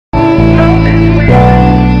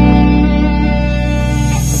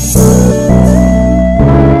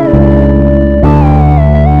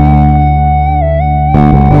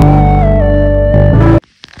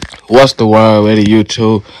What's the word with the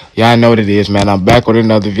YouTube? Y'all know what it is, man. I'm back with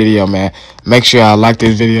another video, man. Make sure y'all like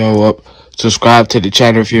this video up. Subscribe to the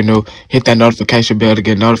channel if you're new. Hit that notification bell to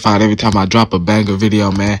get notified every time I drop a banger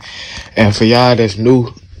video, man. And for y'all that's new,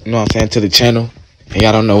 you know what I'm saying, to the channel, and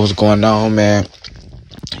y'all don't know what's going on, man.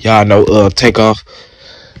 Y'all know TakeOff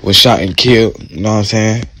was shot and killed, you know what I'm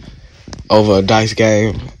saying, over a dice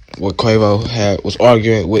game where Quavo was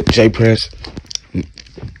arguing with J Prince.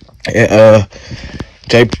 And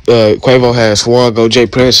Quavo had sworn go J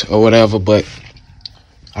Prince or whatever, but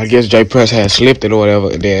I guess J Prince had slipped it or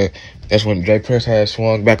whatever. And then that's when J Prince had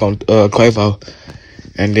swung back on Quavo,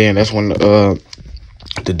 and then that's when the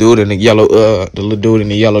dude in the yellow, the little dude in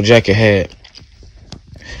the yellow jacket had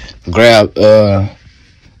grabbed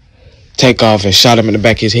TakeOff and shot him in the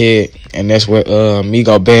back of his head, and that's where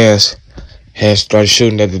Migo Bands had started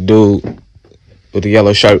shooting at the dude with the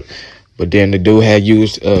yellow shirt. But then the dude had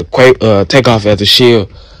used TakeOff as a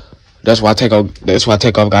shield. That's why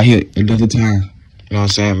TakeOff got hit another time. You know what I'm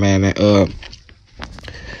saying, man? And,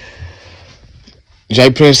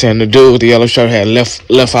 J Prince and the dude with the yellow shirt had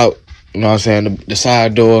left out, you know what I'm saying, the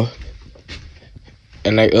side door,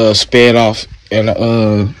 and they sped off in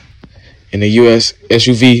the US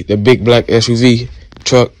SUV, the big black SUV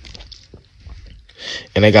truck.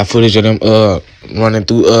 And they got footage of them running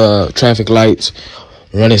through traffic lights,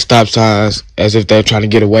 running stop signs as if they're trying to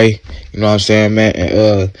get away. You know what I'm saying, man?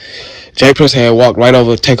 And J Prince had walked right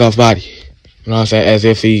over TakeOff body. You know what I'm saying? As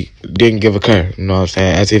if he didn't give a care. You know what I'm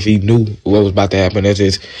saying? As if he knew what was about to happen. As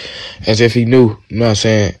if he knew, you know what I'm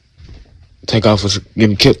saying, TakeOff was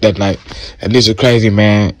getting killed that night. And this is crazy,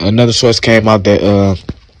 man. Another source came out that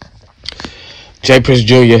J Prince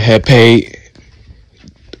Jr. had paid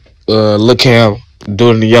Lil Cam,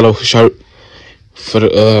 dude in the yellow shirt, for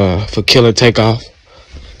killing TakeOff.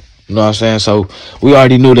 You know what I'm saying? So we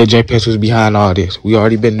already knew that J Prince was behind all this. We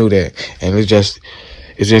already knew that. And it just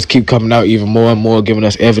keep coming out even more and more, giving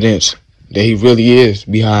us evidence that he really is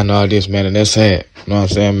behind all this, man. And that's sad. You know what I'm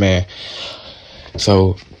saying, man?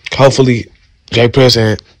 So hopefully J Prince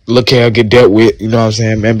and Lil Cam get dealt with, you know what I'm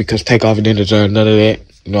saying, man, because TakeOff didn't deserve none of that.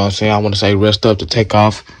 You know what I'm saying? I want to say rest up to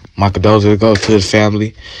TakeOff. My condolences go to his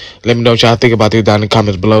family. Let me know what y'all think about this down in the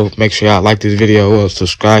comments below. Make sure y'all like this video or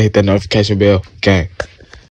subscribe, hit that notification bell. Gang.